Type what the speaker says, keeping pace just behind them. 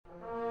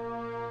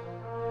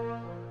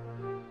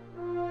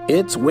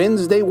It's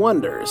Wednesday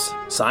Wonders,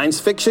 science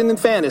fiction and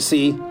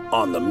fantasy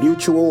on the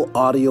Mutual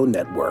Audio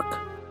Network.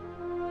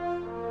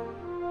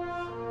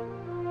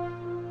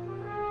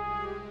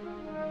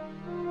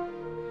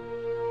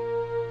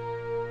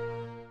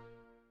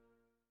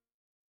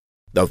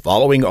 The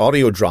following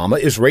audio drama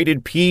is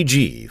rated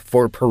PG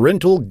for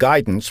parental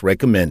guidance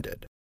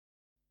recommended.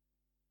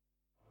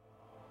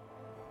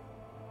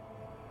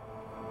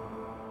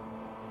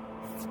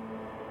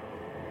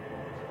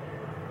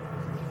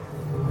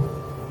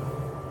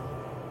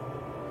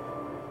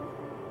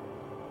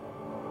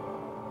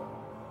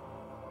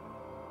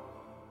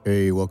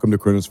 Hey, welcome to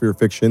Chronosphere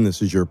Fiction.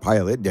 This is your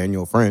pilot,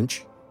 Daniel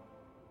French.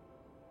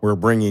 We're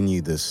bringing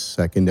you the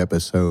second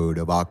episode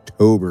of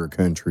October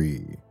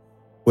Country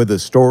with a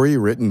story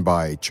written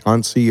by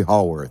Chauncey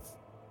Haworth.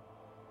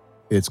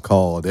 It's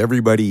called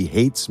Everybody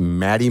Hates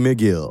Maddie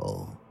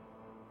McGill.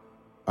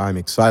 I'm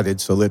excited,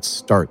 so let's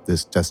start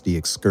this dusty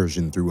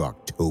excursion through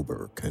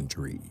October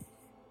Country.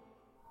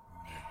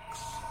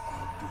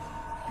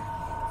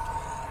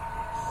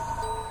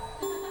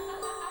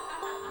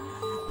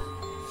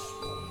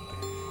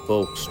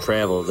 Folks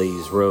travel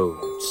these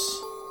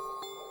roads,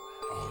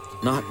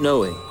 not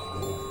knowing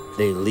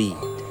they lead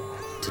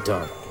to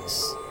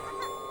darkness.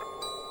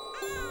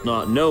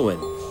 Not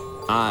knowing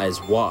eyes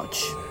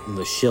watch from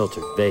the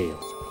sheltered veil.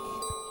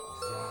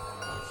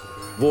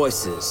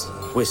 Voices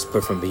whisper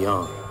from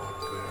beyond.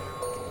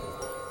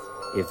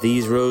 If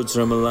these roads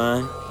are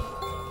malign,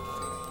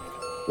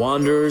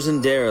 wanderers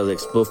and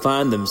derelicts will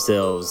find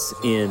themselves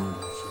in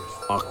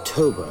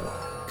October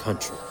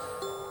Country.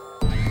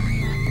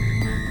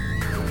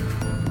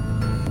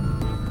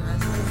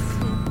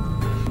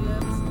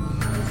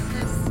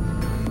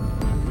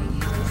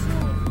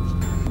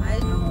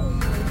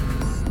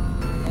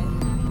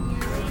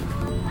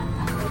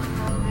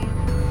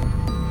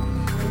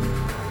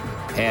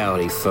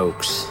 Howdy,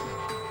 folks.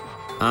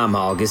 I'm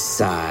August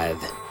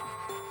Scythe.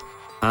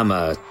 I'm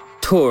a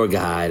tour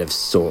guide of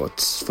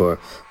sorts for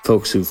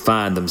folks who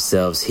find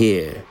themselves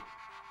here,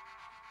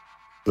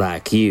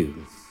 like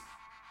you.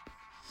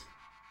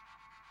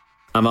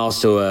 I'm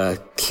also a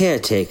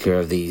caretaker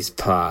of these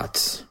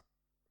parts,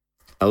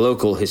 a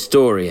local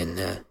historian,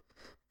 a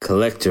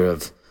collector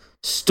of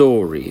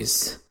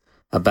stories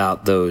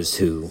about those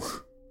who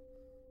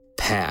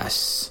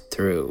pass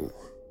through.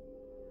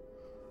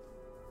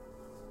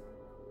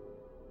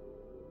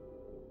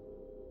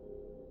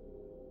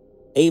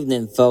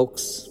 Evening,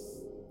 folks.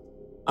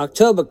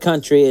 October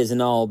Country isn't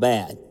all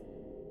bad.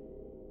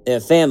 There are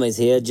families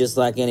here just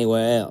like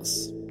anywhere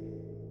else.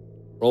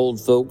 Old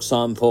folks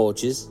on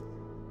porches,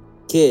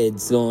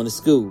 kids going to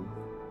school,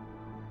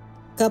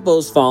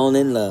 couples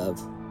falling in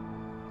love.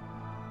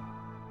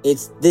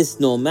 It's this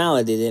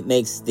normality that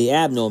makes the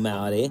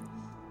abnormality,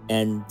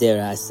 and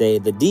dare I say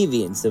the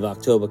deviance of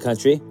October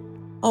Country,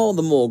 all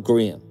the more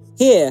grim.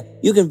 Here,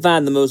 you can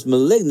find the most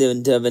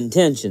malignant of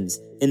intentions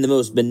in the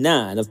most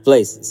benign of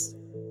places.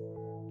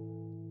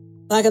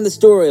 Like in the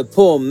story of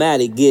poor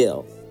Maddie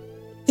Gill,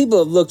 people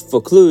have looked for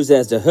clues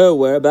as to her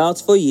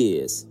whereabouts for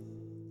years.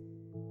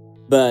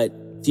 But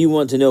if you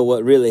want to know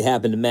what really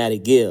happened to Maddie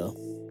Gill,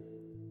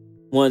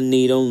 one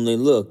need only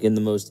look in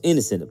the most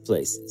innocent of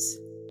places.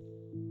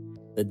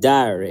 The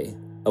diary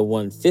of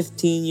one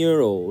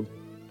 15-year-old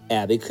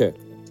Abby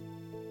Kirkland.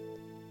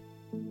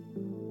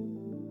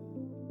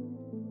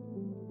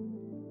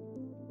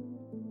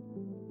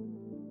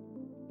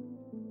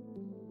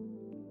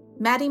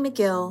 Maddie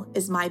McGill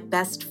is my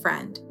best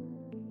friend.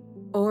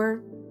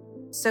 Or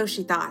so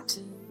she thought.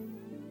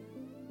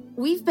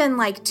 We've been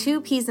like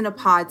two peas in a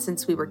pod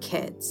since we were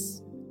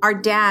kids. Our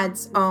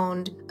dads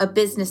owned a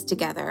business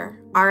together,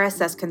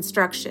 RSS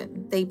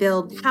Construction. They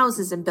build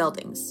houses and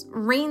buildings,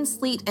 rain,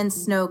 sleet, and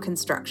snow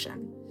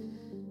construction.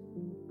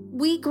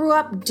 We grew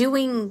up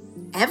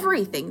doing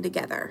everything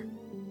together.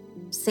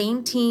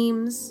 Same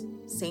teams,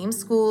 same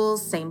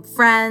schools, same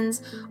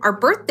friends. Our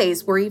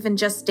birthdays were even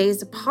just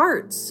days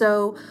apart,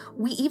 so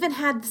we even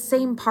had the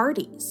same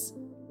parties.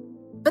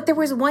 But there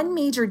was one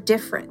major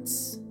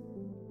difference.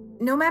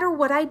 No matter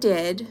what I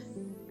did,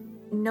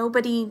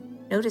 nobody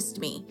noticed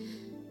me.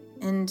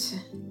 And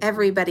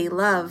everybody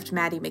loved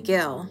Maddie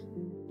McGill.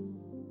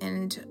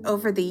 And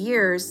over the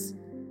years,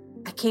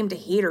 I came to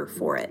hate her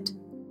for it.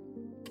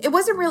 It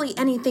wasn't really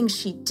anything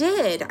she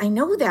did, I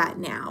know that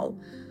now.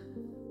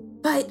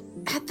 But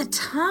at the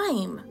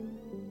time,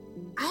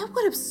 I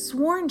would have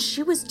sworn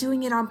she was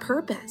doing it on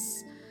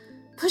purpose,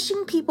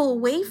 pushing people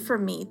away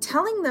from me,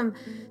 telling them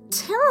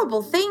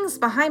terrible things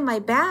behind my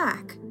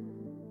back.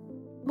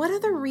 What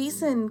other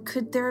reason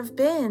could there have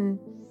been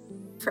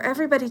for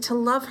everybody to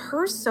love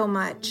her so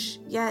much,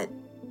 yet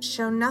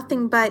show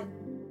nothing but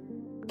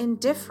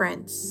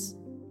indifference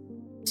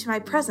to my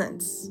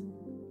presence?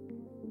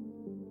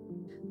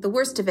 The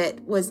worst of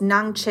it was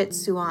Nangchit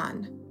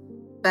Suan,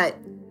 but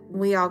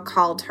we all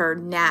called her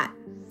Nat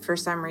for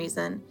some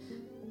reason.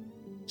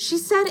 She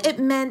said it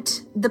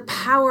meant the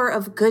power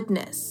of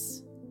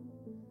goodness,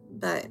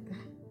 but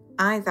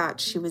I thought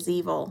she was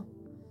evil.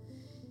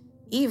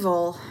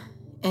 Evil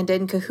and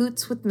in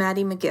cahoots with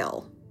Maddie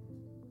McGill.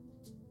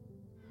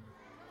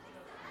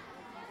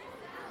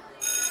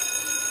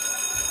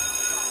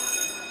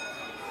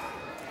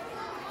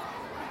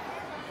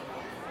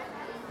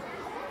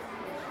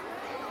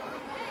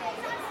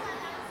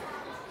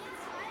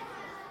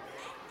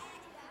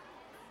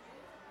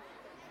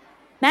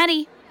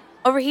 Maddie,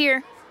 over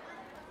here.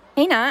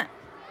 Hey, Nat.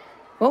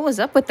 What was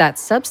up with that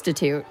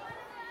substitute?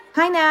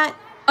 Hi, Nat.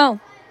 Oh,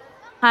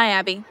 hi,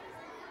 Abby.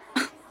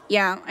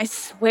 Yeah, I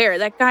swear,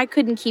 that guy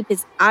couldn't keep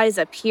his eyes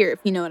up here, if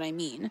you know what I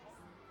mean.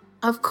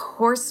 Of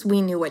course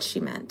we knew what she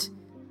meant.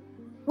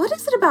 What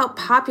is it about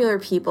popular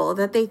people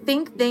that they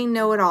think they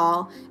know it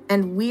all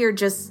and we are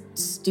just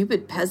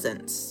stupid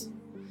peasants?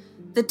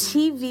 The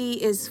TV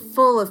is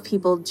full of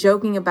people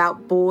joking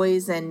about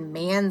boys and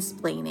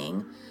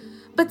mansplaining,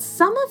 but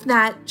some of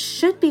that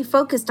should be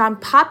focused on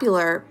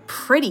popular,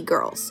 pretty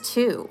girls,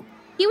 too.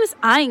 He was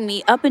eyeing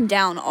me up and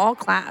down all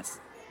class.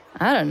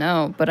 I don't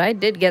know, but I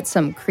did get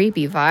some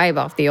creepy vibe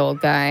off the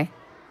old guy.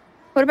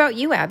 What about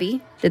you,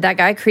 Abby? Did that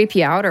guy creep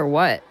you out or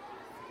what?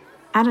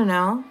 I don't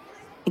know.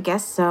 I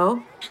guess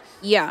so.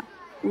 Yeah,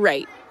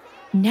 right.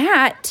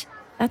 Nat,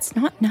 that's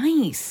not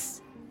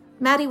nice.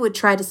 Maddie would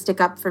try to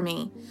stick up for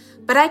me,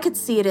 but I could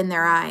see it in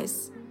their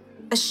eyes.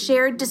 A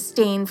shared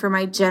disdain for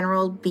my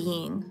general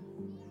being.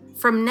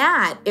 From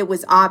Nat, it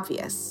was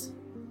obvious.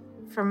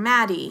 From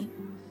Maddie,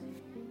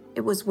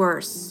 it was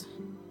worse.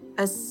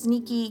 A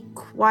sneaky,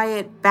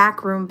 quiet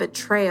backroom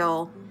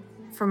betrayal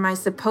from my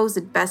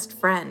supposed best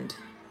friend.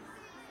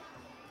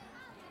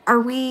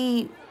 Are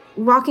we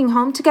walking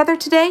home together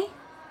today?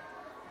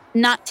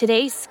 Not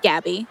today,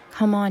 Scabby.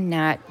 Come on,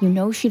 Nat. You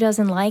know she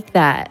doesn't like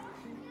that.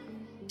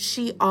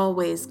 She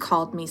always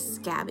called me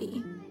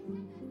Scabby.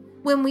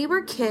 When we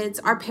were kids,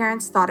 our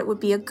parents thought it would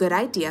be a good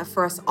idea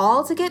for us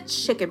all to get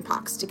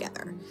chickenpox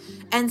together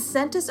and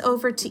sent us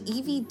over to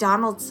Evie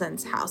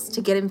Donaldson's house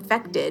to get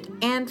infected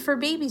and for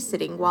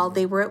babysitting while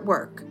they were at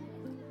work.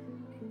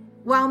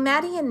 While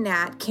Maddie and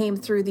Nat came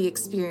through the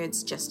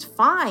experience just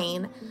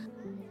fine,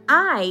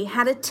 I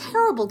had a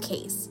terrible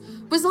case,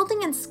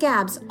 resulting in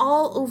scabs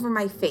all over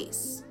my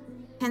face,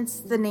 hence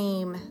the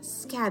name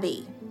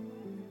Scabby.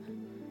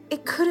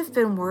 It could have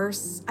been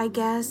worse, I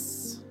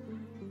guess.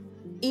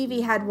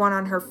 Evie had one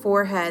on her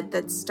forehead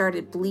that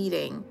started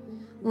bleeding,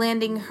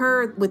 landing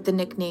her with the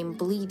nickname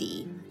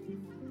Bleedy.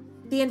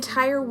 The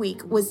entire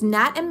week was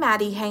Nat and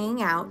Maddie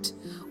hanging out,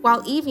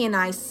 while Evie and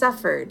I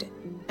suffered,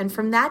 and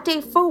from that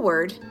day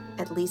forward,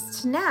 at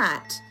least to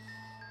Nat,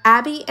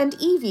 Abby and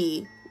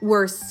Evie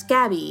were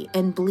Scabby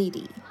and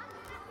Bleedy.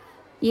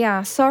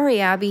 Yeah,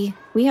 sorry, Abby.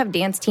 We have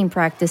dance team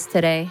practice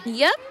today.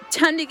 Yep,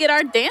 time to get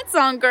our dance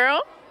on,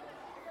 girl.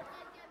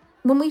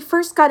 When we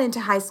first got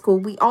into high school,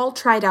 we all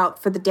tried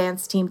out for the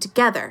dance team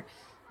together.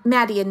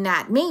 Maddie and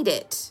Nat made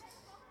it.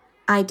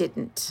 I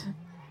didn't.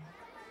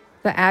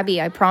 But Abby,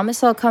 I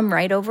promise I'll come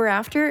right over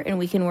after and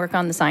we can work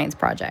on the science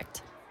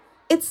project.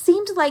 It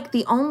seemed like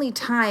the only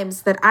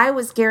times that I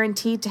was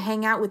guaranteed to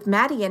hang out with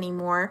Maddie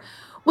anymore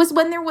was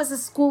when there was a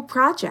school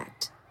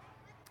project.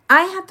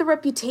 I had the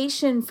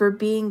reputation for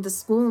being the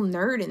school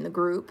nerd in the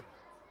group.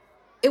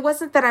 It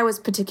wasn't that I was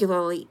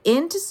particularly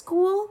into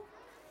school,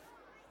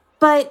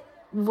 but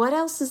what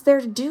else is there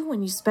to do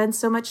when you spend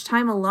so much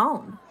time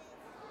alone?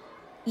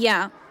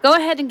 Yeah, go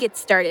ahead and get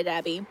started,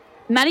 Abby.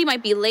 Maddie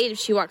might be late if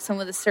she walks in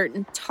with a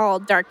certain tall,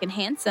 dark, and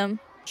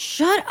handsome.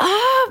 Shut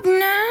up,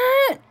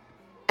 Nat!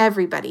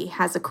 Everybody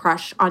has a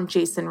crush on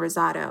Jason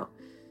Rosado.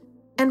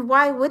 And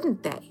why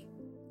wouldn't they?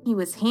 He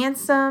was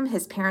handsome,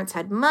 his parents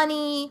had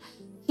money,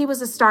 he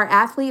was a star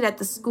athlete at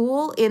the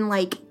school in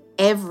like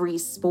every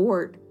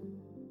sport.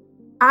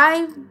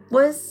 I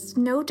was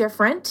no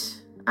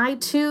different. I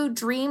too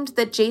dreamed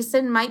that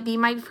Jason might be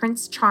my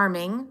Prince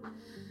Charming.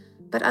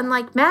 But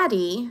unlike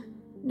Maddie,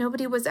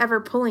 nobody was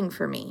ever pulling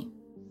for me.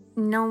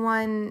 No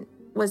one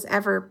was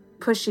ever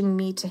pushing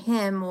me to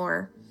him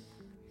or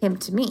him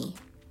to me.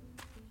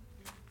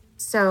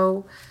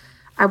 So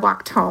I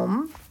walked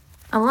home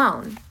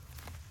alone.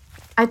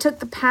 I took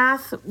the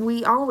path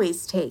we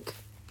always take,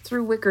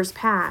 through Wicker's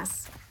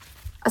Pass,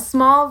 a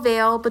small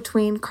vale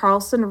between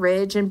Carlson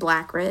Ridge and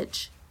Black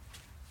Ridge.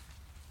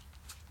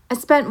 I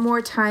spent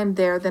more time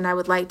there than I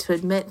would like to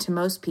admit to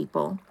most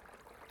people.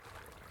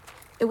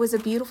 It was a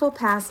beautiful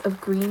pass of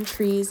green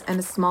trees and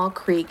a small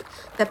creek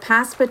that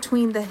passed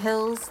between the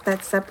hills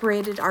that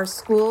separated our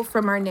school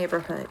from our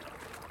neighborhood.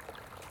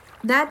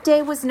 That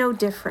day was no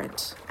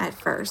different at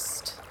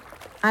first.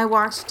 I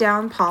walked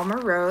down Palmer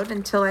Road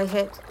until I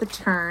hit the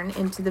turn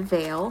into the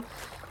vale,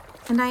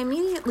 and I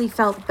immediately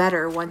felt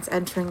better once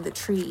entering the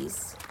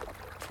trees.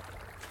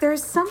 There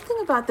is something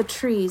about the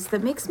trees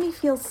that makes me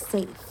feel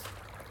safe.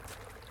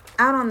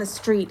 Out on the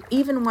street,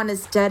 even one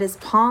as dead as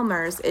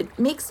Palmer's, it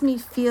makes me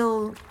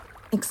feel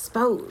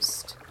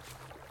exposed.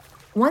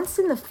 Once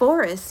in the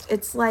forest,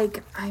 it's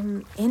like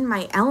I'm in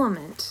my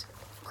element.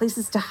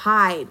 Places to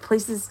hide,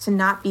 places to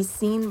not be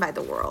seen by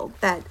the world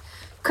that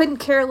couldn't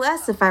care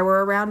less if I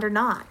were around or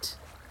not.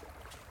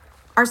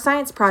 Our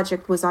science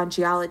project was on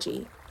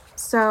geology,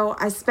 so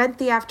I spent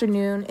the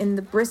afternoon in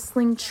the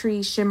bristling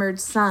tree-shimmered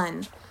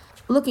sun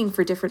looking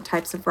for different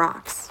types of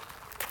rocks.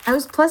 I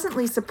was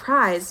pleasantly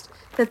surprised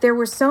that there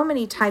were so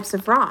many types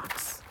of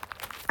rocks.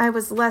 I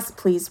was less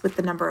pleased with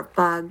the number of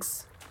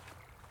bugs.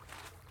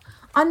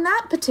 On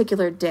that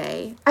particular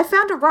day, I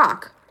found a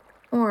rock,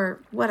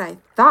 or what I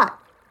thought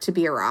to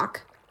be a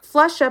rock.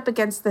 flush up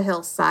against the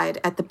hillside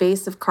at the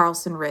base of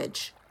Carlson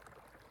Ridge.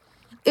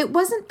 It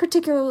wasn't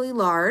particularly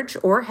large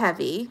or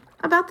heavy,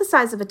 about the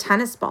size of a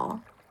tennis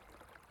ball.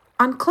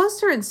 On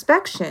closer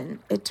inspection,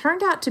 it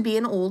turned out to be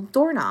an old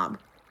doorknob.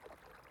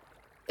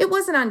 It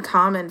wasn't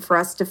uncommon for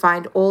us to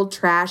find old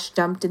trash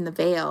dumped in the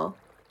Vale.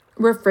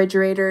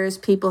 Refrigerators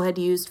people had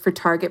used for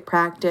target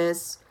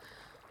practice,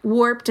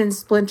 warped and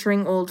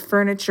splintering old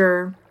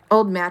furniture,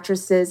 old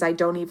mattresses I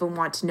don't even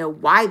want to know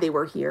why they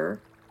were here.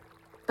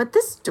 But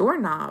this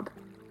doorknob,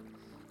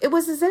 it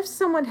was as if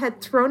someone had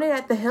thrown it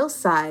at the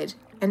hillside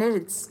and it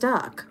had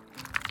stuck.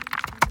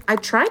 I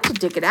tried to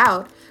dig it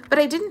out, but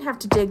I didn't have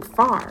to dig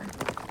far.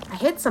 I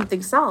hit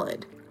something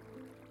solid.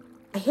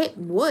 I hit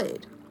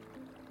wood.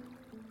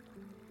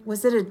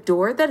 Was it a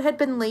door that had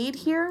been laid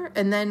here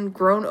and then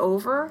grown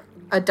over,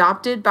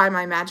 adopted by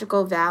my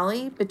magical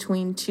valley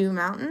between two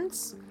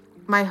mountains?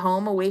 My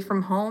home away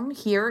from home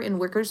here in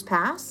Wicker's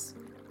Pass?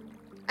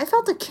 I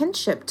felt a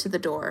kinship to the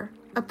door,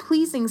 a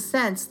pleasing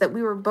sense that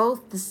we were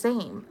both the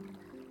same,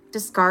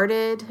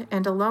 discarded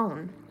and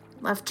alone,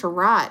 left to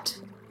rot,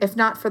 if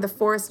not for the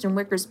forest in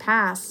Wicker's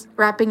Pass,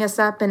 wrapping us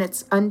up in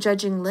its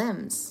unjudging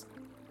limbs.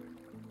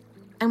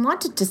 I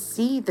wanted to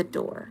see the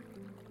door.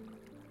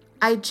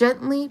 I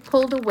gently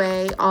pulled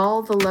away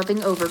all the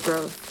loving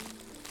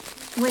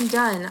overgrowth. When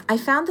done, I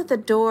found that the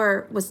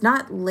door was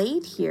not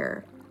laid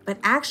here, but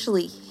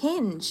actually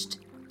hinged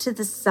to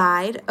the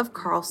side of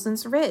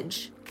Carlson's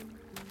Ridge.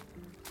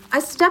 I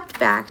stepped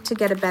back to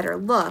get a better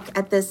look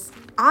at this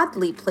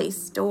oddly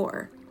placed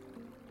door.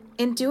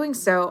 In doing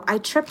so, I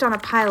tripped on a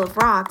pile of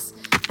rocks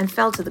and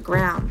fell to the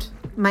ground,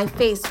 my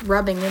face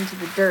rubbing into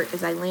the dirt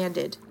as I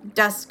landed,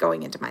 dust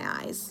going into my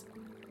eyes.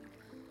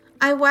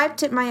 I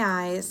wiped at my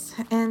eyes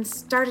and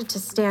started to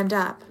stand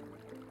up.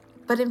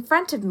 But in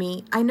front of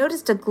me, I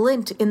noticed a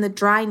glint in the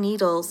dry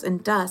needles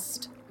and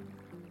dust.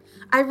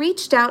 I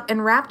reached out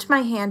and wrapped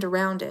my hand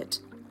around it,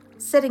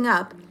 sitting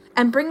up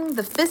and bringing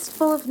the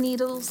fistful of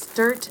needles,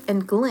 dirt,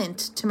 and glint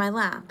to my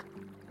lap.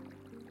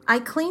 I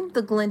cleaned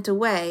the glint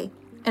away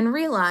and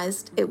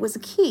realized it was a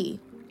key,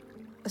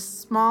 a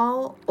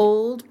small,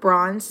 old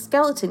bronze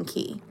skeleton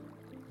key.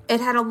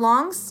 It had a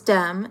long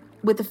stem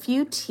with a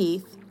few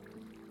teeth,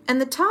 and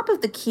the top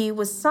of the key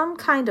was some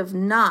kind of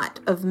knot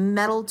of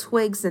metal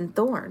twigs and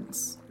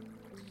thorns.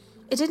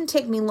 It didn't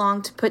take me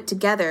long to put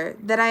together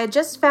that I had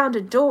just found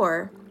a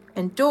door,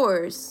 and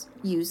doors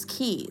use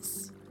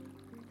keys.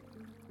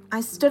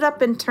 I stood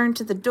up and turned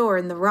to the door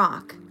in the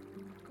rock.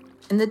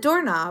 In the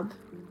doorknob,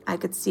 I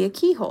could see a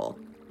keyhole.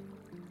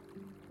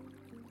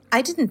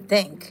 I didn't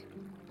think.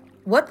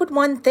 What would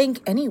one think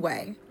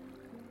anyway?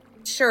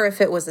 Sure,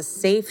 if it was a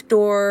safe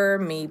door,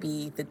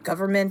 maybe the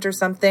government or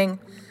something.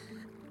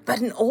 But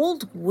an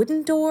old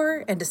wooden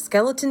door and a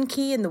skeleton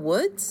key in the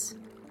woods?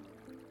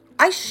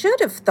 I should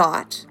have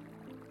thought,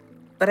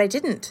 but I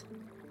didn't.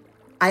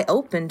 I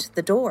opened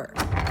the door.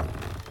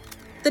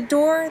 The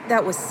door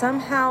that was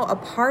somehow a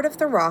part of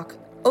the rock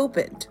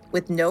opened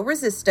with no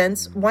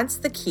resistance once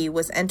the key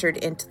was entered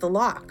into the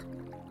lock.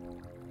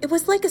 It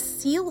was like a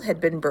seal had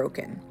been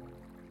broken.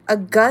 A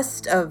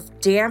gust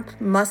of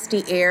damp,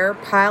 musty air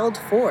piled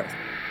forth.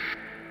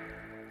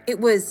 It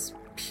was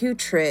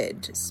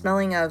putrid,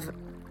 smelling of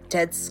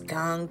dead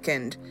skunk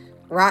and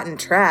rotten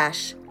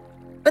trash,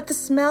 but the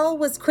smell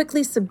was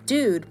quickly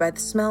subdued by the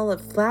smell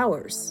of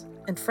flowers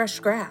and fresh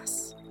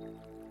grass.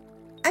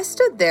 I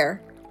stood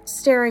there,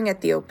 staring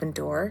at the open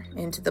door,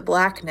 into the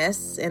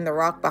blackness in the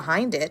rock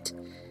behind it,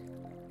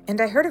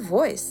 and I heard a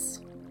voice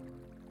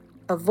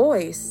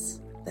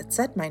that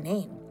said my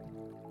name.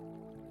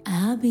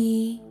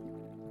 Abby.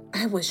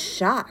 I was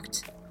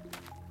shocked.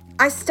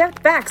 I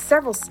stepped back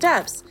several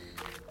steps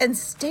and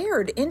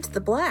stared into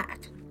the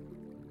black.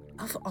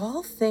 Of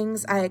all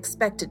things I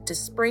expected to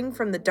spring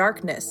from the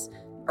darkness,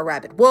 a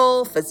rabid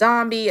wolf, a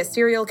zombie, a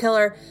serial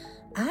killer,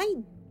 I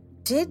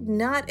did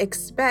not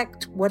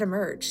expect what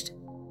emerged.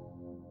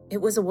 It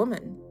was a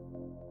woman,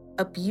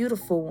 a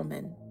beautiful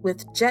woman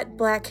with jet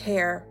black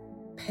hair,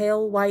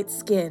 pale white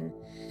skin,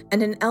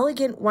 and an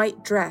elegant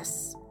white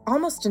dress,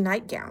 almost a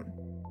nightgown,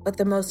 but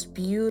the most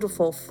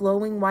beautiful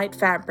flowing white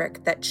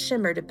fabric that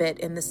shimmered a bit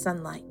in the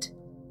sunlight.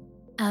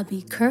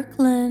 Abby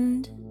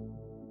Kirkland.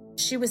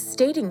 She was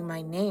stating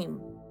my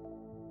name,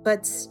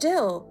 but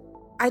still,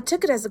 I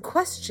took it as a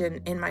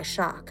question in my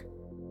shock.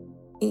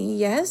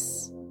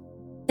 Yes?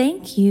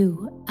 Thank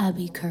you,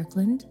 Abby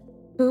Kirkland.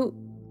 Who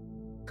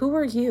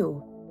are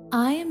you?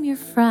 I am your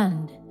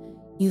friend.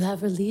 You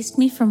have released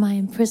me from my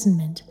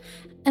imprisonment,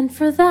 and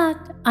for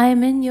that, I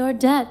am in your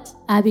debt,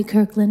 Abby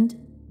Kirkland.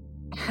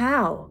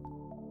 How?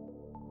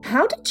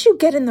 How did you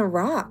get in the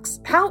rocks?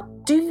 How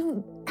do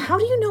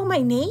you know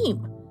my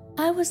name?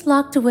 I was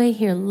locked away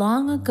here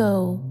long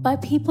ago by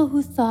people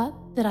who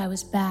thought that I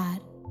was bad.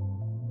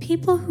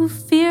 People who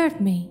feared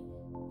me.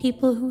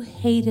 People who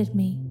hated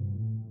me.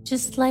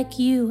 Just like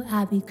you,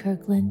 Abby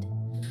Kirkland.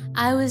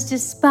 I was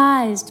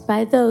despised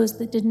by those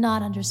that did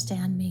not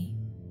understand me.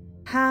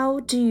 How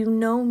do you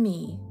know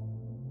me?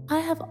 I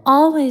have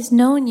always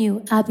known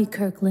you, Abby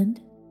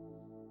Kirkland.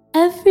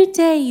 Every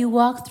day you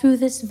walk through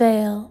this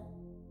veil,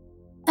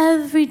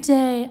 Every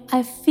day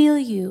I feel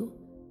you,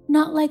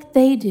 not like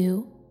they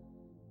do.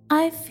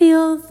 I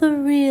feel the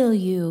real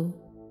you.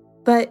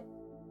 But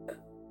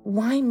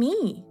why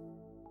me?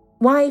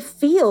 Why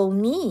feel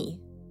me?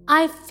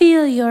 I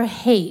feel your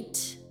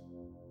hate.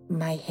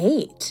 My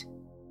hate?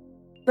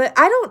 But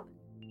I don't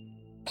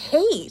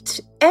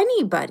hate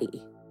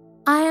anybody.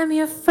 I am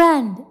your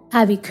friend,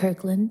 Abby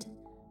Kirkland,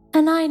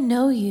 and I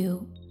know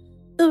you,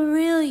 the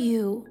real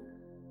you,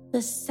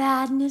 the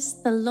sadness,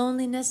 the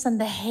loneliness, and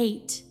the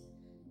hate.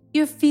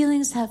 Your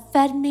feelings have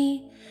fed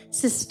me,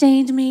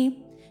 sustained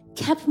me,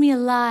 kept me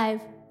alive,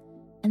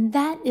 and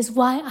that is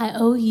why I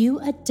owe you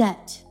a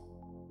debt.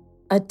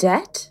 A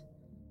debt?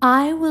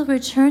 I will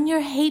return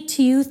your hate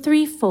to you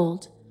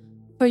threefold,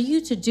 for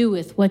you to do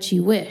with what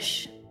you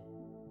wish.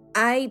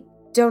 I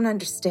don't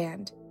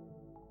understand.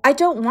 I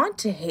don't want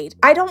to hate.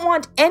 I don't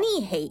want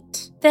any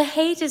hate. The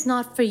hate is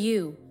not for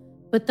you,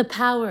 but the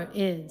power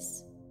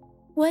is.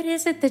 What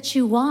is it that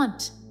you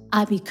want,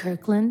 Abby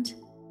Kirkland?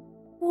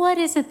 What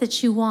is it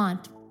that you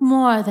want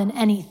more than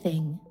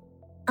anything?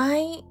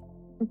 I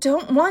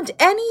don't want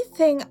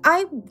anything.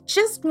 I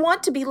just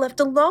want to be left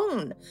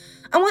alone.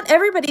 I want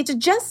everybody to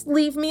just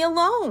leave me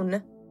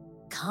alone.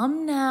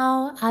 Come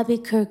now, Abby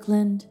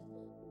Kirkland.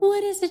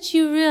 What is it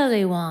you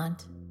really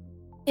want?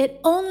 It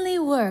only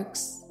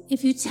works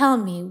if you tell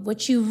me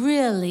what you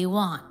really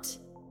want.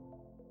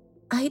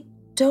 I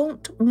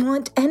don't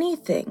want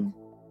anything.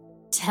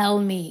 Tell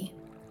me.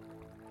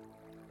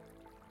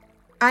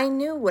 I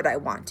knew what I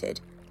wanted,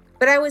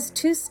 but I was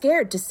too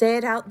scared to say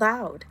it out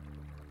loud.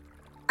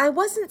 I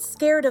wasn't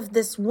scared of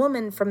this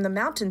woman from the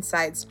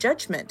mountainside's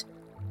judgment.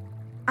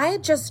 I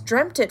had just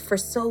dreamt it for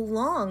so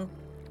long.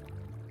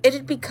 It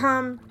had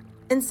become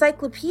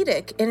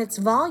encyclopedic in its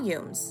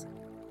volumes.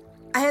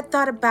 I had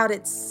thought about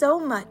it so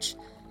much,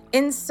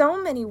 in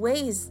so many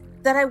ways,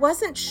 that I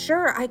wasn't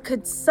sure I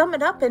could sum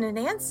it up in an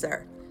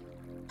answer,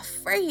 a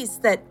phrase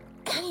that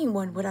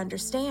anyone would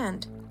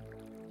understand.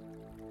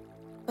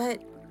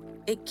 But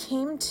it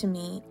came to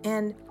me,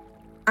 and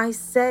I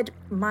said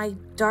my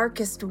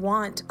darkest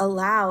want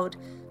aloud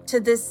to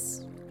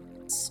this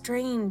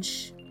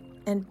strange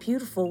and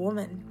beautiful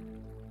woman.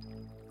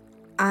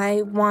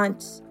 I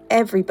want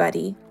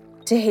everybody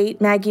to hate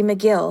Maggie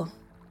McGill.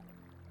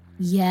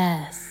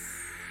 Yes.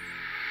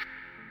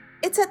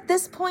 It's at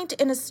this point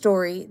in a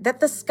story that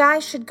the sky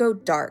should go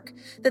dark,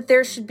 that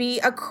there should be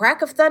a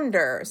crack of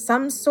thunder,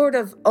 some sort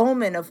of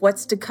omen of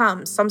what's to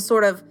come, some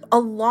sort of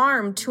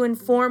alarm to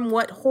inform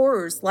what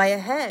horrors lie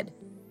ahead.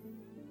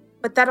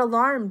 But that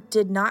alarm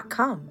did not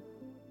come,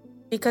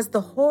 because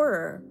the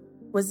horror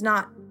was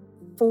not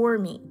for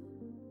me.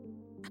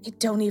 I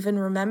don't even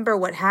remember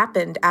what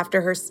happened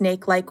after her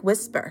snake-like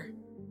whisper.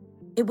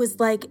 It was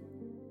like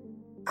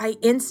I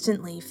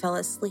instantly fell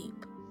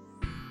asleep.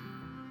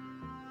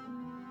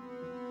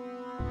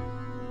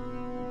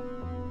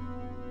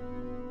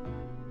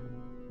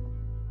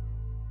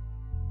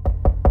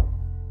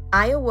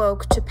 I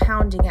awoke to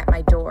pounding at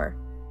my door.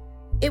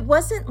 It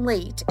wasn't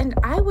late, and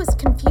I was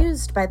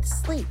confused by the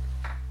sleep.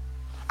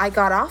 I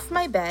got off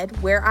my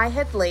bed, where I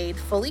had laid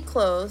fully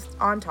clothed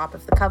on top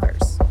of the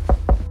covers.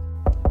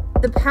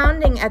 The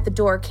pounding at the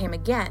door came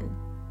again.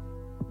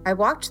 I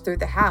walked through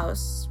the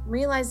house,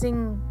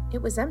 realizing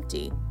it was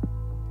empty,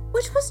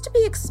 which was to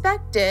be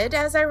expected,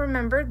 as I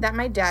remembered that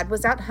my dad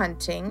was out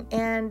hunting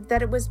and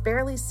that it was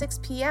barely 6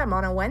 p.m.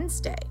 on a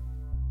Wednesday.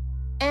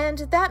 And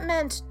that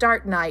meant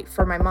dark night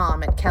for my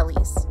mom at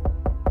Kelly's.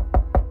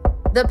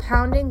 The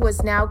pounding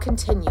was now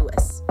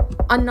continuous,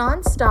 a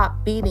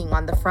non-stop beating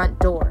on the front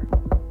door.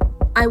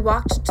 I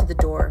walked to the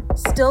door,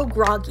 still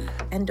groggy,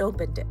 and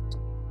opened it.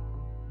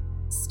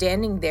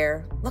 Standing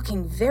there,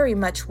 looking very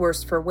much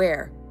worse for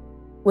wear,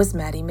 was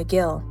Maddie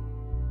McGill.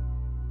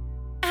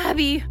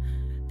 Abby,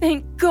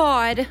 thank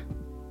God.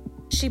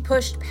 She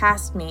pushed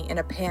past me in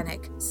a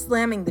panic,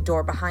 slamming the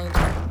door behind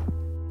her.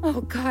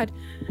 Oh God,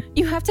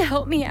 you have to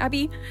help me,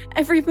 Abby.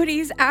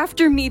 Everybody's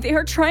after me. They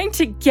are trying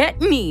to get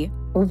me.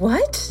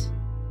 What?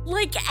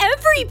 Like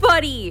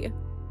everybody.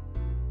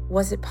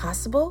 Was it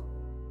possible?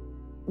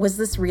 Was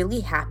this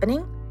really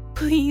happening?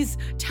 Please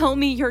tell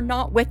me you're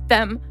not with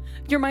them.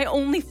 You're my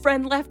only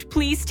friend left.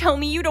 Please tell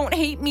me you don't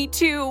hate me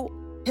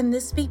too. Can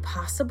this be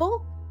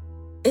possible?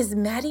 Is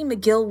Maddie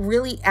McGill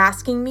really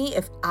asking me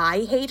if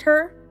I hate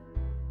her?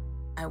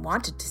 I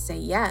wanted to say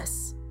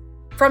yes.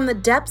 From the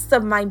depths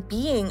of my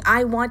being,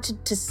 I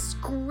wanted to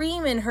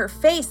scream in her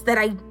face that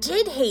I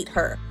did hate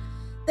her,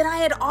 that I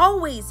had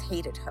always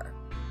hated her.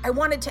 I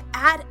wanted to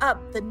add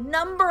up the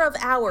number of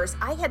hours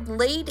I had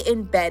laid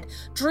in bed,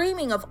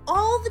 dreaming of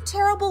all the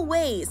terrible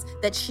ways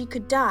that she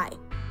could die.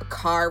 A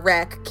car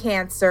wreck,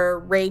 cancer,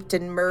 raped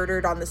and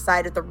murdered on the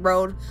side of the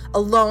road,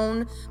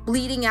 alone,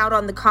 bleeding out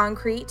on the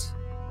concrete.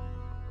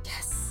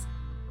 Yes,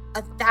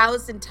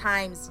 1,000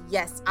 times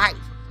yes, I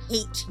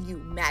hate you,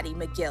 Maddie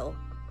McGill.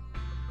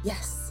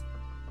 Yes.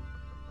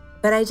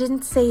 But I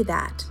didn't say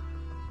that.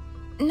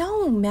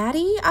 No,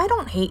 Maddie, I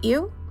don't hate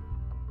you.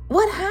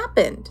 What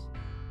happened?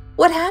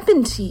 What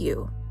happened to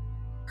you?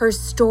 Her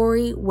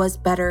story was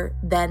better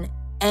than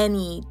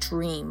any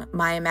dream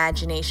my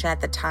imagination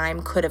at the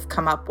time could have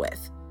come up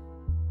with.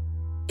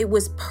 It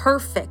was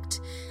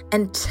perfect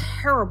and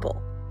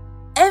terrible.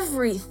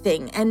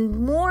 Everything and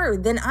more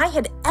than I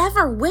had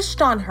ever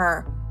wished on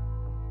her.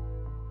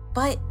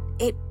 But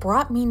it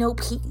brought me no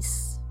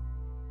peace.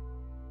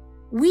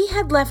 We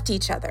had left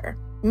each other,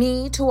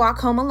 me to walk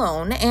home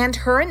alone and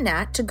her and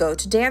Nat to go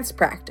to dance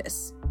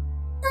practice.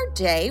 Her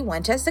day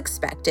went as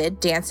expected,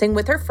 dancing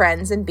with her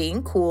friends and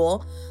being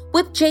cool,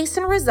 with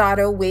Jason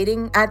Rosado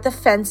waiting at the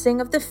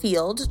fencing of the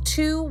field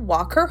to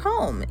walk her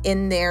home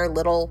in their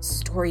little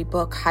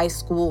storybook high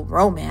school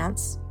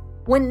romance,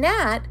 when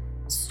Nat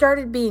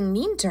started being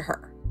mean to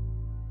her.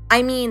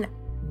 I mean,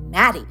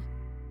 Maddie.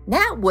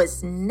 Nat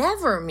was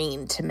never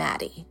mean to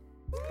Maddie.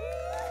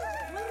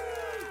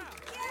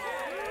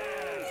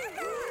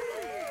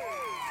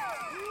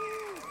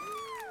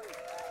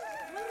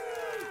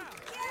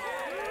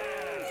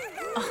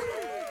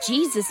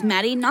 Jesus,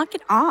 Maddie, knock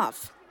it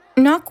off.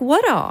 Knock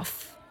what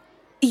off?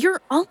 You're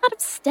all out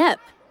of step.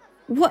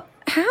 What?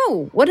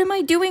 How? What am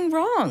I doing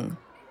wrong?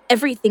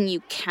 Everything,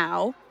 you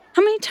cow.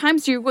 How many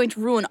times are you going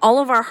to ruin all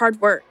of our hard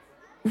work?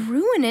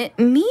 Ruin it?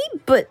 Me?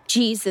 But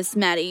Jesus,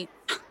 Maddie.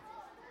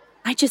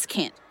 I just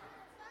can't.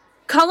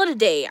 Call it a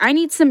day. I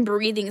need some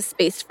breathing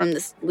space from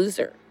this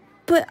loser.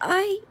 But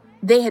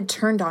They had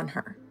turned on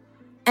her.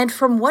 And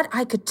from what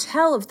I could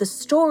tell of the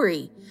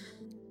story,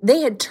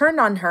 they had turned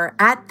on her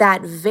at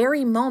that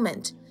very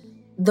moment,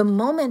 the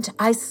moment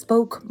I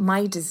spoke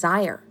my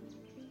desire.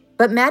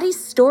 But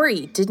Maddie's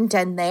story didn't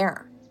end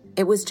there.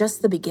 It was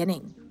just the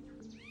beginning.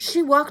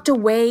 She walked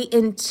away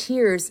in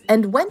tears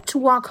and went to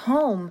walk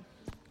home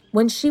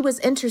when she was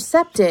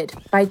intercepted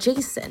by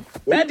Jason.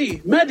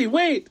 Maddie,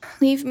 wait!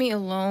 Leave me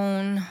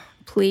alone,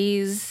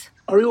 please.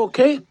 Are you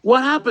okay?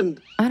 What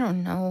happened? I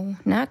don't know.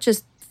 Nat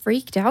just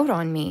freaked out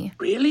on me.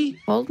 Really?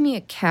 Called me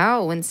a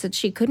cow and said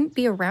she couldn't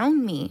be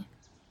around me.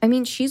 I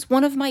mean, she's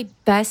one of my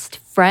best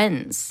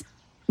friends.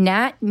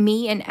 Nat,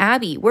 me, and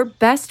Abby, we're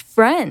best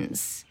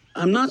friends.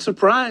 I'm not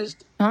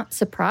surprised. Not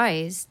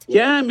surprised.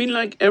 Yeah, I mean,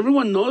 like,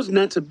 everyone knows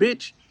Nat's a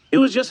bitch. It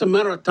was just a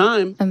matter of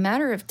time. A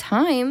matter of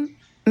time?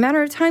 A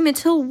matter of time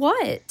until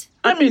what?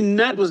 I mean,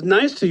 Nat was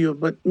nice to you,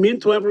 but mean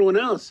to everyone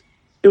else.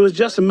 It was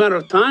just a matter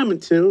of time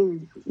until,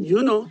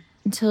 you know.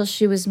 Until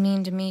she was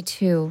mean to me,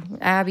 too.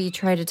 Abby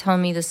tried to tell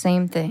me the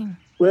same thing.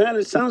 Well,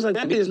 it sounds like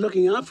Abby is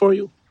looking out for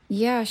you.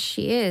 Yeah,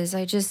 she is.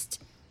 I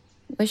just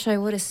wish I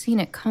would have seen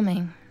it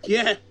coming.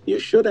 Yeah, you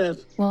should have.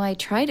 Well, I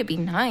try to be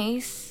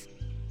nice.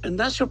 And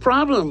that's your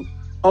problem.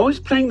 Always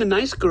playing the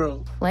nice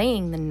girl.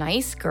 Playing the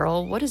nice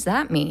girl? What does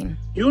that mean?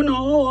 You know,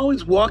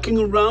 always walking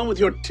around with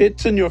your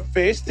tits in your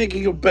face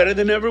thinking you're better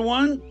than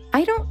everyone.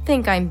 I don't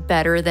think I'm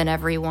better than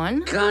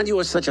everyone. God, you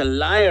are such a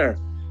liar.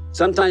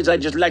 Sometimes I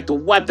just like to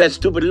wipe that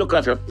stupid look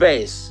off your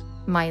face.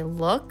 My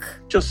look?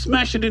 Just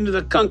smash it into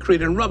the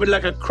concrete and rub it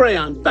like a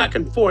crayon back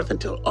and forth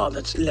until all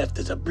that's left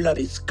is a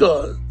bloody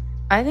skull.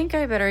 I think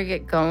I better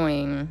get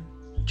going.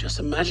 Just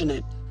imagine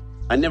it.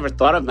 I never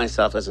thought of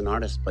myself as an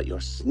artist, but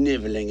your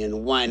sniveling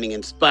and whining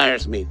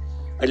inspires me.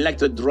 I'd like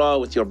to draw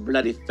with your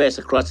bloody face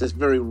across this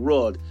very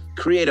road,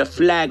 create a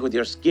flag with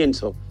your skin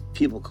so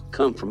people could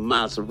come from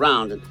miles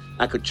around and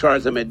I could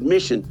charge them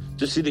admission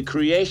to see the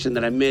creation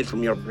that I made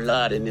from your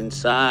blood and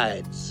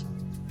insides.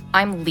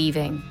 I'm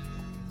leaving.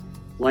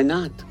 Why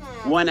not?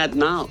 Why not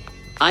now?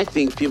 I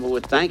think people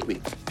would thank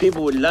me.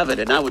 People would love it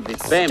and I would be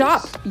famous.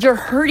 Stop! You're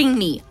hurting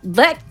me.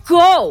 Let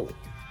go!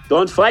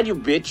 Don't fight, you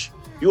bitch.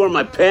 You are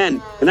my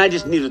pen, and I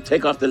just need to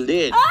take off the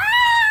lid.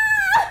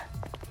 Ah!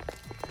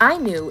 I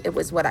knew it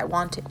was what I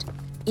wanted.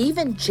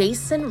 Even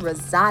Jason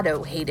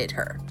Rosado hated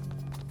her.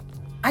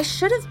 I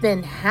should have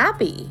been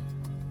happy,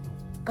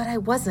 but I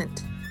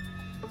wasn't.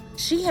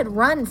 She had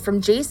run from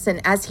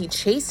Jason as he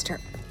chased her.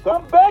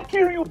 Come back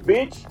here, you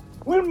bitch.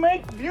 We'll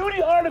make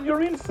beauty art of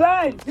your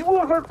insides. It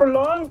won't hurt for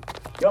long.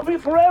 You'll be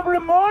forever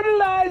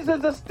immortalized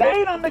as a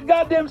stain on the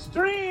goddamn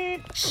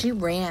street. She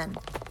ran.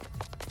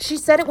 She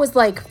said it was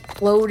like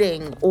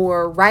floating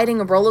or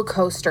riding a roller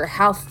coaster,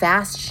 how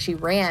fast she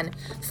ran,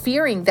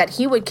 fearing that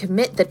he would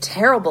commit the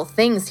terrible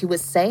things he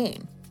was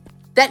saying,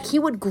 that he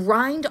would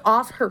grind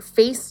off her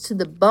face to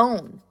the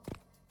bone.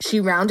 She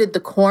rounded the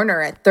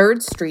corner at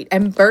 3rd Street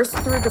and burst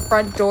through the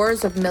front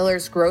doors of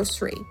Miller's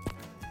Grocery.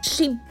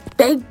 She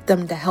begged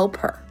them to help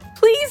her.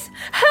 Please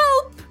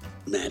help!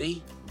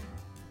 Maddie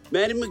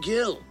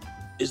McGill,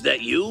 is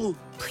that you?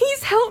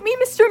 Please help me,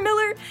 Mr.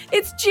 Miller.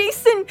 It's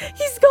Jason.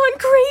 He's gone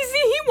crazy.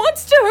 He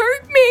wants to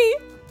hurt me.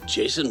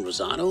 Jason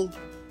Rosado?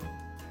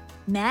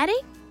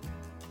 Maddie?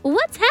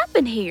 What's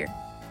happened here?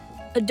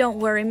 Don't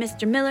worry,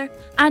 Mr. Miller.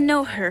 I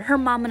know her. Her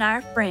mom and I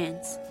are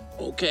friends.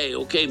 Okay,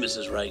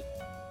 Mrs. Wright.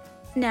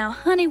 Now,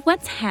 honey,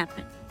 what's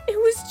happened? It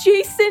was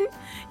Jason.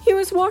 He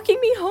was walking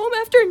me home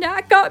after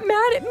Nat got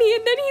mad at me,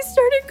 and then he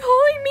started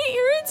calling me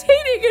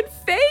irritating and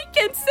fake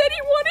and said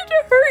he wanted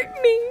to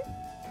hurt me.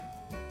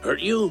 Hurt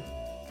you?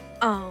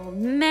 Oh,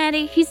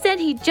 Maddie, he said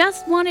he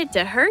just wanted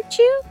to hurt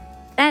you?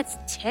 That's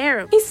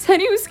terrible. He said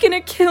he was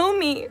gonna kill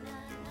me.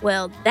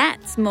 Well,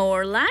 that's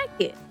more like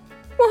it.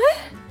 What?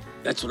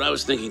 That's what I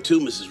was thinking too,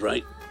 Mrs.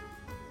 Wright.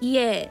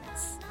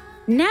 Yes.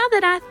 Now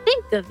that I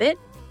think of it,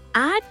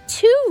 I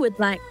too would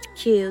like to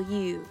kill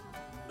you.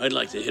 I'd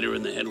like to hit her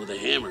in the head with a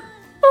hammer.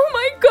 Oh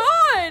my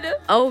God!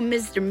 Oh,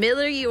 Mr.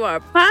 Miller, you are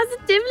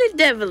positively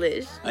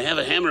devilish. I have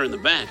a hammer in the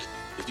back.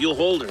 If you'll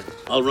hold her,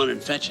 I'll run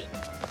and fetch it.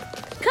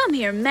 Come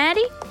here,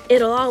 Maddie.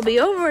 It'll all be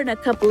over in a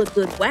couple of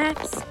good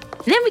whacks.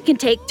 Then we can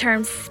take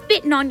turns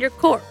spitting on your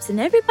corpse and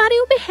everybody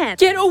will be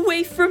happy. Get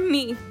away from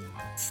me!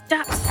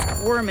 Stop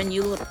squirming,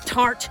 you little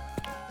tart.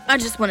 I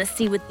just want to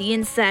see what the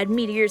inside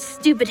meat of your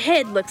stupid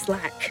head looks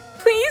like.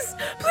 Please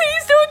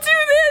don't do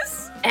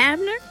this!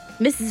 Abner,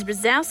 Mrs.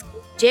 Brzezowski,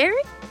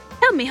 Jerry,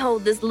 help me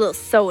hold this little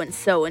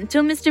so-and-so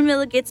until Mr.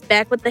 Miller gets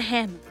back with the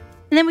hammer.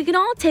 And then we can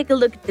all take a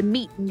look at the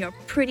meat in your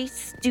pretty,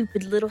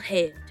 stupid little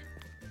head.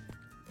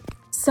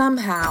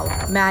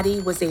 Somehow, Maddie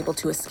was able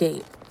to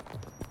escape.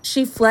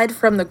 She fled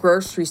from the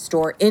grocery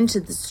store into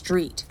the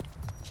street.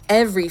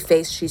 Every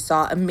face she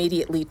saw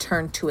immediately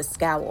turned to a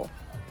scowl.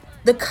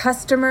 The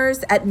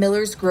customers at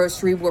Miller's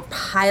Grocery were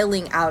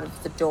piling out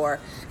of the door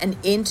and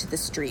into the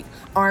street,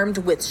 armed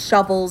with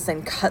shovels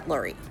and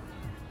cutlery.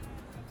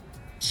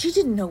 She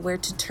didn't know where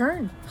to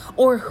turn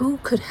or who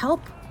could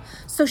help,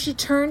 so she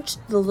turned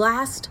to the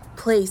last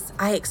place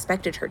I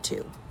expected her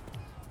to.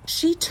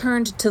 She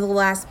turned to the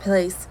last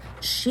place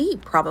she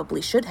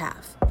probably should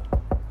have.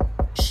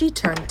 She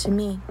turned to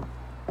me.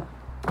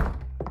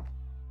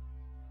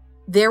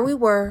 There we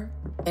were,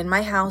 in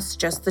my house,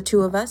 just the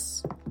two of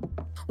us.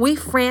 We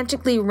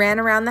frantically ran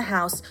around the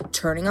house,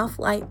 turning off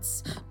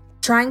lights,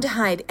 trying to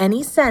hide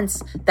any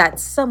sense that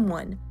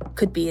someone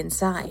could be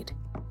inside.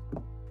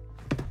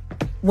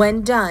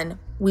 When done,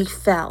 we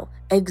fell,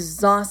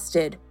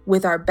 exhausted,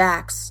 with our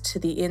backs to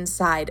the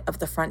inside of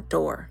the front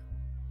door.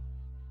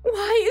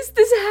 Why is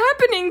this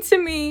happening to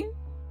me?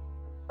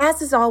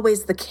 As is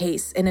always the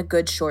case in a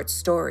good short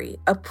story,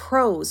 a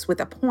prose with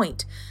a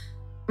point,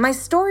 my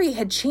story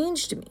had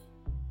changed me.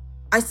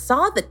 I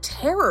saw the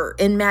terror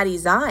in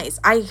Maddie's eyes.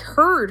 I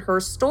heard her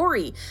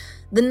story,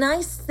 the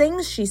nice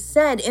things she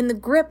said in the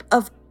grip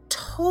of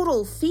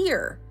total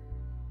fear.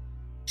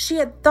 She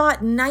had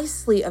thought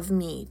nicely of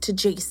me to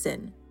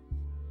Jason,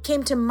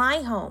 came to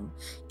my home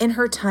in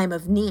her time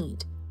of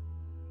need.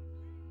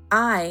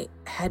 I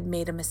had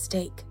made a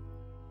mistake.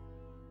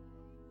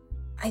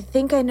 I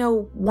think I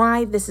know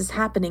why this is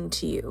happening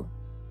to you.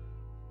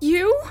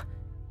 You?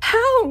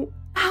 How?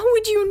 How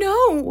would you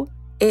know?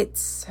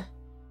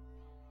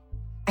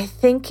 I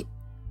think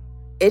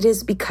it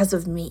is because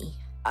of me.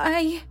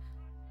 I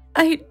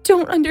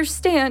don't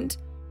understand.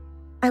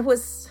 I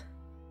was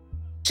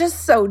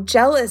just so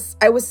jealous.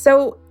 I was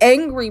so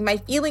angry. My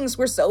feelings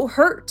were so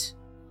hurt.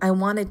 I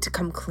wanted to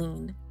come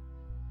clean.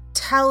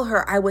 Tell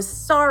her I was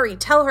sorry.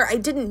 Tell her I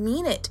didn't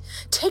mean it.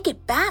 Take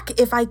it back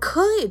if I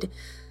could.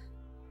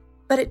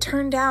 But it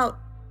turned out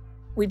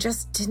we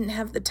just didn't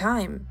have the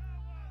time.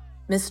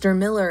 Mr.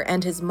 Miller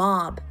and his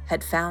mob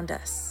had found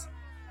us.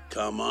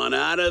 Come on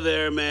out of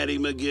there, Maddie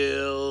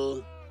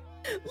McGill.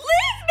 Leave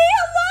me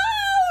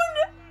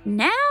alone!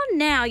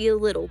 Now, you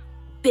little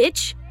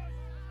bitch.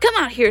 Come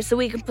out here so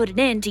we can put an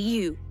end to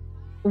you.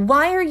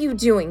 Why are you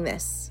doing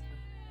this?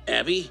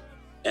 Abby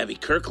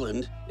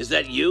Kirkland, is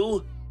that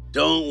you?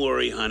 Don't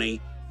worry,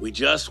 honey. We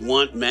just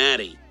want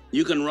Maddie.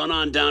 You can run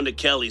on down to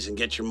Kelly's and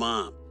get your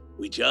mom.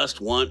 We just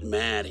want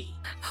Maddie.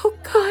 Oh,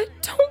 God,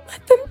 don't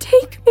let them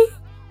take me.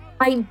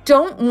 I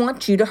don't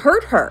want you to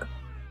hurt her.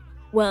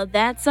 Well,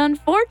 that's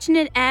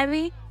unfortunate,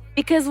 Abby,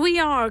 because we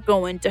are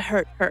going to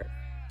hurt her.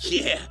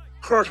 Yeah,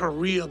 hurt her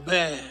real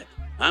bad.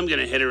 I'm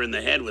gonna hit her in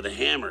the head with a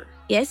hammer.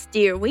 Yes,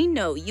 dear, we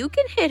know you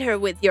can hit her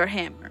with your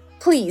hammer.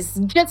 Please,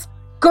 just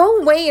go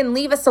away and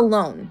leave us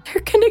alone.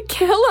 They're gonna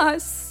kill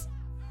us.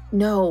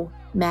 No,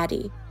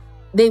 Maddie.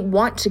 They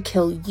want to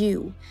kill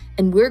you,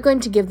 and we're going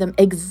to give them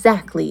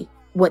exactly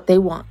what they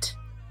want.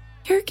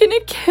 You're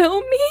gonna kill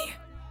me?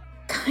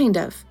 Kind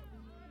of.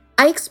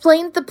 I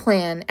explained the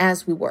plan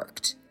as we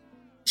worked.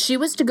 She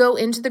was to go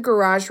into the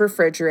garage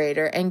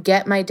refrigerator and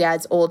get my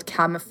dad's old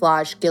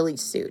camouflage ghillie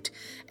suit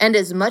and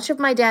as much of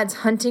my dad's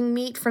hunting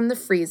meat from the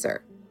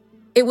freezer.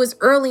 It was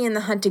early in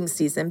the hunting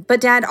season,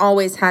 but Dad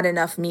always had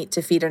enough meat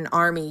to feed an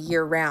army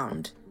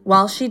year-round.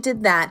 While she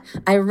did that,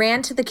 I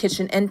ran to the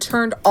kitchen and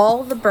turned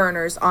all the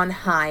burners on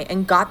high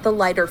and got the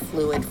lighter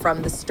fluid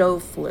from the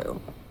stove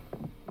flue.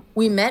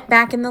 We met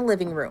back in the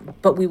living room,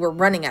 but we were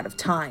running out of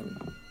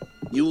time.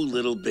 You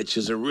little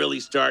bitches are really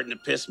starting to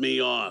piss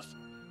me off.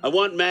 I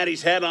want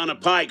Maddie's head on a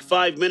pike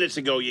 5 minutes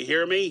ago, you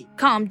hear me?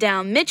 Calm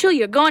down, Mitchell,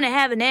 you're going to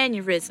have an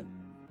aneurysm.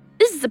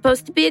 This is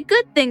supposed to be a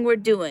good thing we're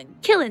doing,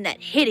 killing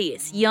that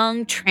hideous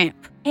young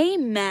tramp. Hey,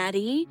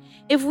 Maddie,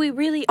 if we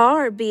really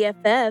are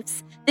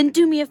BFFs, then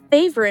do me a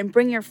favor and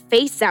bring your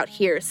face out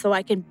here so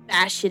I can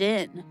bash it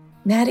in.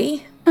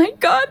 Maddie? My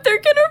God, they're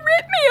gonna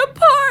rip me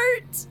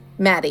apart!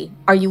 Maddie,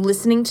 are you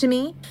listening to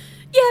me?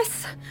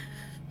 Yes.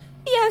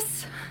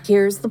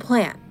 Here's the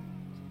plan.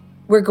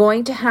 We're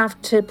going to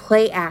have to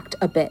play act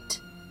a bit.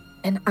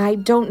 And I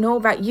don't know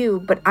about you,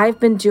 but I've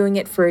been doing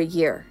it for a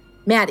year.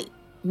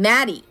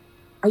 Maddie,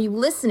 are you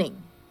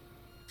listening?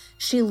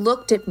 She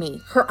looked at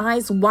me, her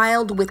eyes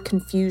wild with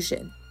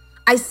confusion.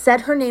 I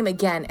said her name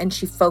again and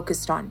she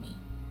focused on me.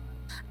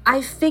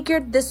 I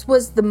figured this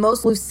was the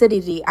most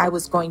lucidity I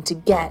was going to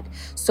get,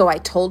 so I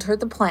told her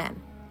the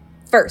plan.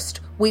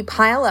 First, we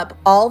pile up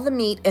all the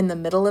meat in the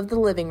middle of the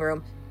living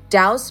room,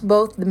 douse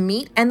both the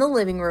meat and the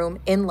living room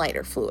in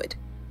lighter fluid.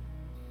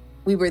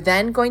 We were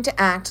then going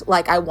to act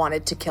like I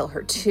wanted to kill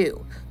her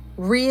too,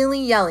 really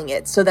yelling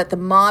it so that the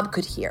mob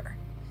could hear.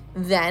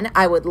 Then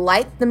I would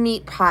light the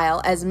meat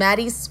pile as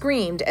Maddie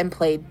screamed and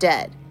played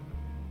dead.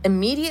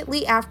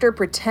 Immediately after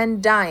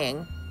pretend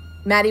dying,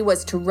 Maddie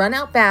was to run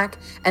out back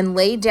and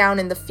lay down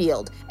in the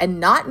field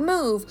and not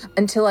move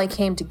until I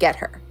came to get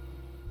her.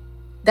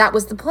 That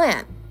was the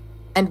plan,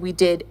 and we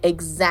did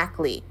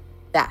exactly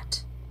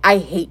that. I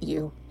hate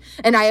you,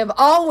 and I have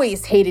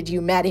always hated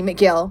you, Maddie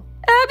McGill.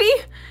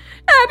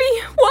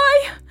 Abby,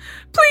 why?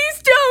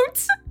 Please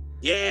don't!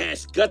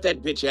 Yes, gut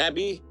that bitch,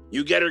 Abby.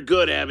 You get her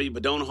good, Abby,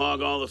 but don't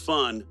hog all the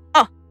fun.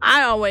 Oh,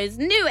 I always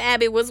knew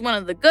Abby was one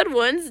of the good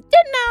ones.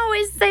 Didn't I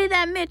always say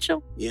that,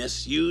 Mitchell?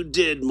 Yes, you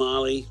did,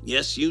 Molly.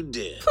 Yes, you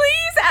did.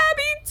 Please,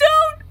 Abby,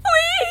 don't,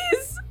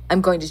 please!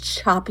 I'm going to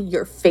chop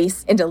your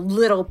face into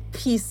little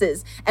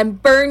pieces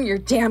and burn your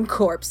damn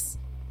corpse.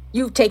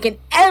 You've taken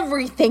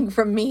everything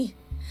from me.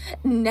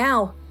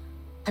 Now,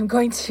 I'm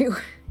going to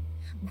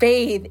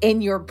bathe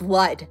in your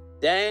blood.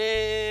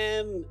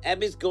 Damn,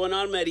 Abby's going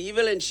on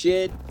medieval and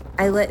shit.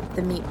 I lit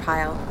the meat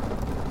pile.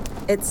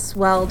 It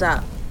swelled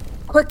up,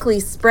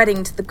 quickly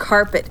spreading to the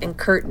carpet and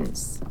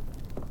curtains.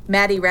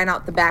 Maddie ran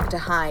out the back to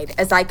hide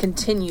as I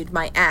continued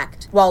my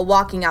act while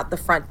walking out the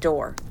front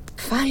door.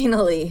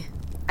 Finally,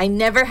 I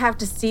never have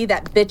to see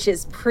that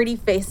bitch's pretty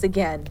face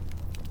again.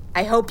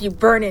 I hope you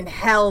burn in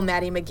hell,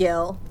 Maddie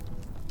McGill.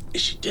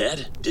 Is she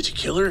dead? Did you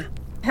kill her?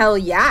 Hell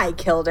yeah, I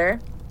killed her.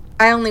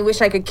 I only wish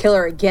I could kill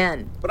her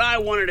again. But I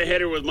wanted to hit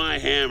her with my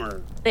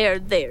hammer. There,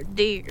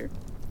 dear.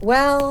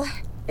 Well,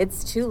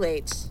 it's too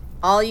late.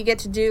 All you get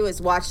to do is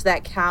watch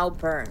that cow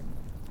burn.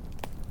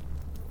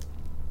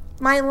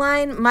 My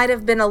line might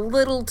have been a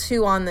little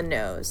too on the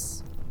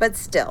nose, but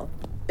still,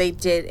 they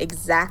did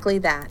exactly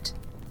that.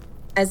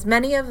 As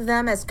many of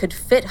them as could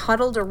fit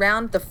huddled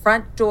around the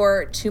front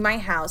door to my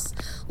house,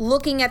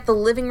 looking at the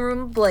living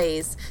room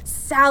blaze,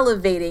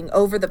 salivating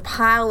over the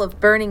pile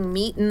of burning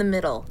meat in the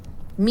middle.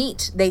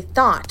 Meat they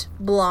thought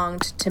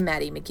belonged to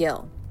Maddie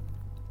McGill.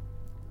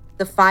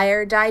 The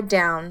fire died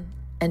down,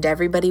 and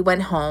everybody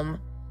went home.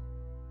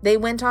 They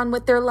went on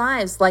with their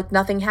lives like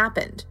nothing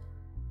happened.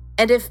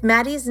 And if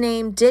Maddie's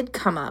name did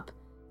come up,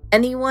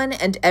 anyone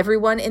and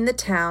everyone in the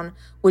town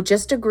would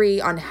just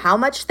agree on how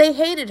much they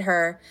hated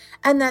her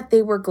and that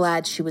they were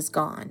glad she was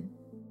gone.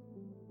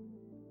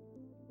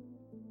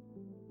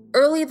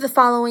 Early the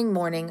following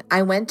morning,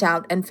 I went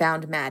out and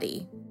found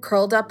Maddie,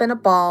 curled up in a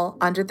ball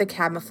under the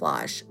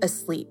camouflage,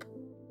 asleep.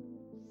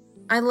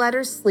 I let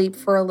her sleep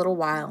for a little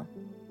while.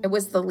 It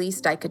was the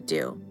least I could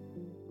do.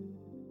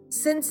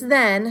 Since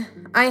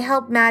then, I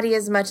help Maddie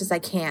as much as I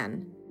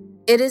can.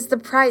 It is the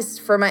price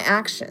for my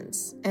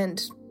actions,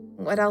 and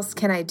what else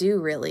can I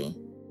do, really?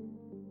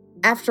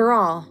 After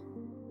all,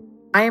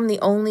 I am the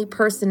only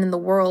person in the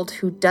world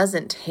who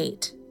doesn't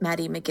hate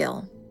Maddie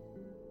McGill.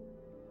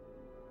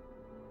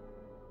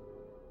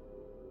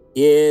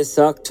 Yes,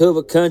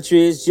 October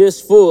Country is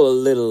just full of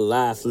little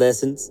life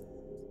lessons.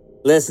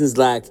 Lessons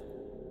like,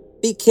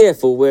 be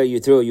careful where you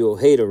throw your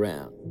hate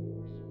around.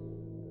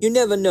 You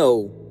never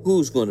know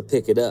who's going to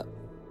pick it up.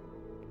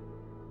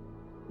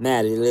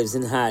 Maddie lives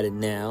in hiding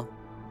now,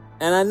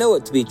 and I know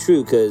it to be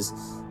true because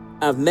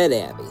I've met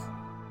Abby,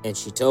 and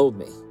she told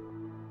me.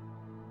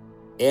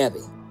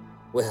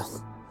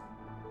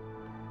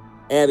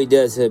 Abby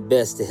does her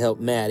best to help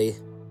Maddie,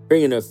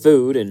 bringing her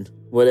food and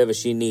whatever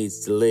she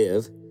needs to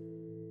live.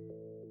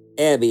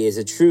 Abby is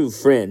a true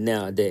friend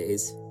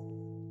nowadays.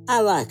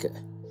 I like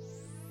her.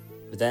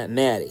 But that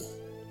Maddie,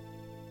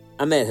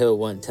 I met her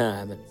one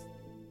time, and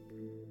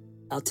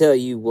I'll tell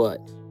you what.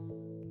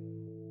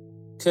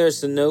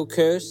 Curse or no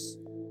curse,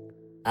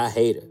 I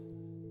hate her.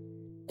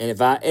 And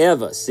if I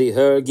ever see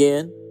her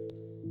again,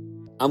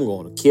 I'm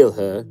going to kill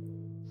her.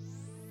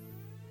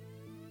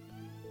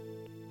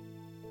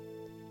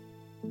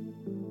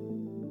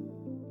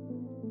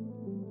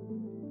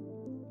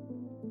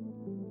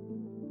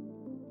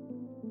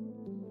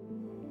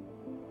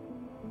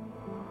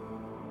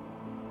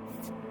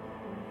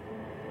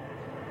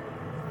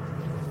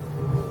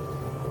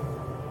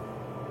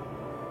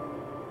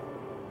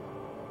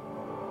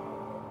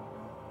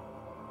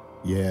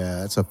 Yeah,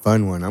 that's a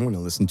fun one. I'm going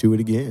to listen to it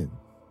again.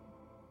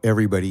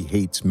 Everybody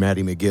Hates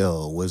Maddie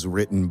McGill was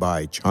written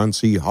by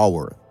Chauncey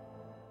Haworth.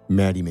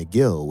 Maddie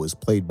McGill was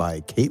played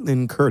by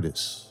Caitlin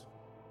Curtis.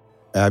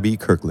 Abby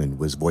Kirkland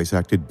was voice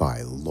acted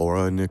by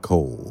Laura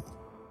Nicole.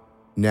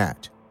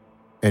 Nat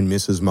and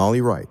Mrs.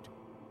 Molly Wright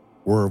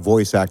were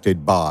voice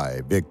acted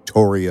by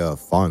Victoria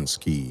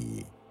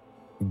Fonsky.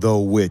 The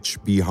witch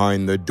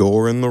behind the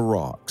door in the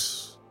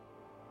rocks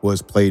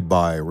was played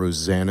by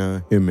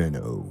Rosanna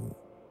Jimeno.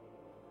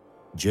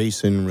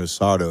 Jason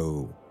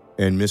Rosado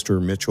and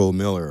Mr. Mitchell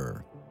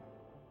Miller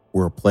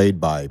were played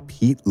by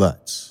Pete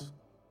Lutz.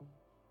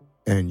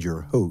 And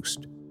your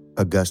host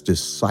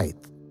Augustus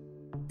Scythe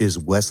is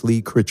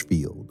Wesley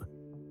Critchfield.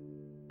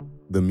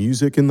 The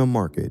Music in the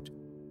Market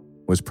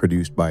was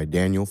produced by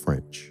Daniel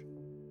French.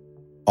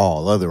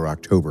 All other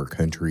October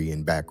country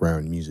and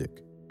background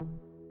music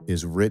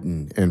is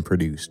written and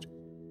produced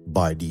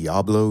by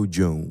Diablo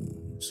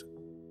Jones.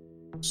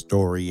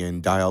 Story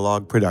and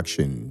dialogue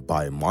production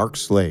by Mark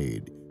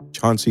Slade,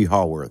 Chauncey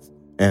Haworth,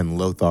 and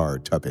Lothar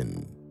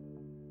Tuppen.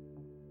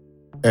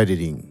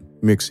 Editing,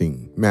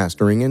 mixing,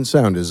 mastering, and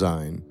sound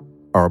design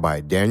are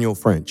by Daniel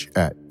French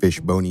at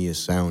Fishbonius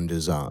Sound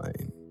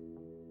Design.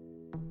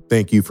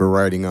 Thank you for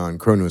writing on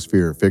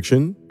Chronosphere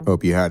Fiction.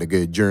 Hope you had a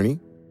good journey.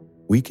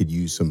 We could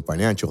use some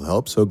financial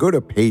help, so go to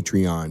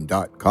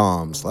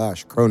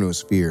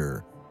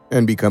patreon.com/chronosphere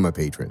and become a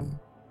patron.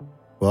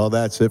 Well,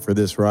 that's it for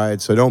this ride,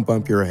 so don't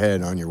bump your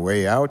head on your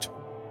way out.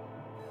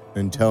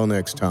 Until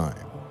next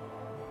time,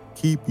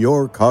 keep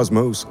your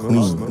cosmos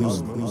clean.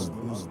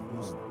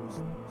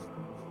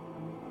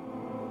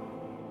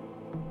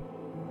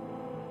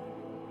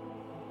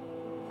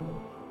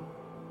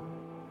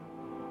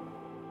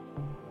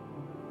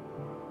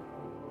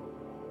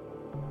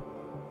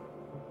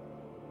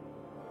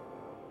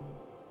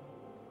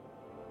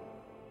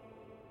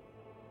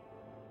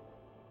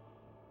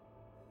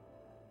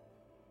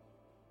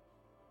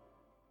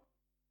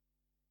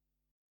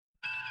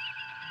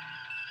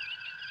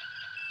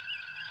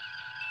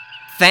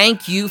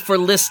 Thank you for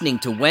listening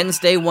to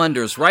Wednesday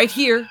Wonders right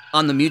here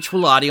on the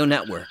Mutual Audio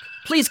Network.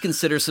 Please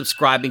consider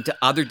subscribing to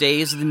other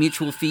days of the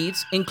Mutual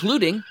feeds,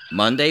 including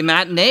Monday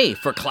Matinee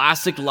for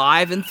classic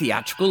live and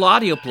theatrical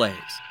audio plays,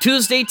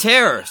 Tuesday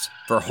Terrors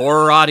for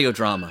horror audio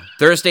drama,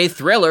 Thursday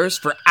Thrillers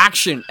for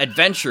action,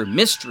 adventure,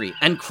 mystery,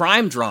 and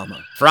crime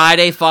drama,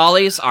 Friday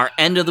Follies, our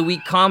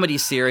end-of-the-week comedy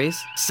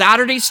series,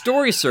 Saturday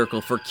Story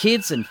Circle for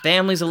kids and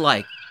families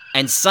alike,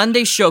 and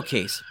Sunday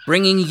Showcase,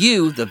 bringing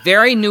you the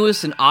very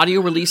newest in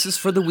audio releases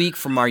for the week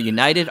from our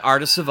United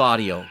Artists of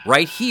Audio,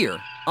 right here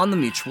on the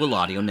Mutual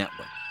Audio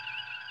Network.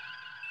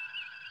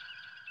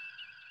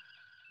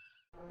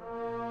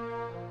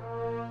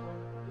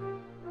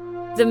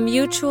 The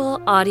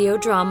Mutual Audio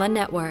Drama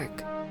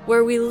Network,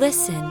 where we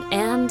listen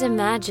and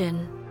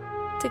imagine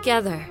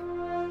together.